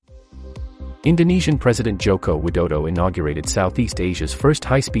Indonesian President Joko Widodo inaugurated Southeast Asia's first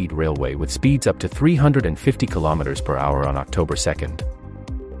high-speed railway with speeds up to 350 km per hour on October 2nd.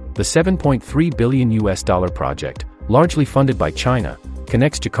 The $7.3 billion project, largely funded by China,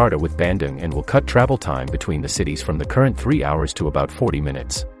 connects Jakarta with Bandung and will cut travel time between the cities from the current 3 hours to about 40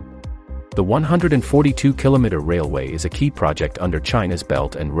 minutes. The 142-kilometer railway is a key project under China's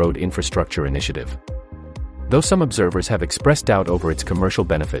Belt and Road Infrastructure Initiative. Though some observers have expressed doubt over its commercial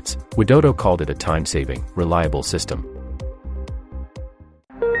benefits, Widodo called it a time-saving, reliable system.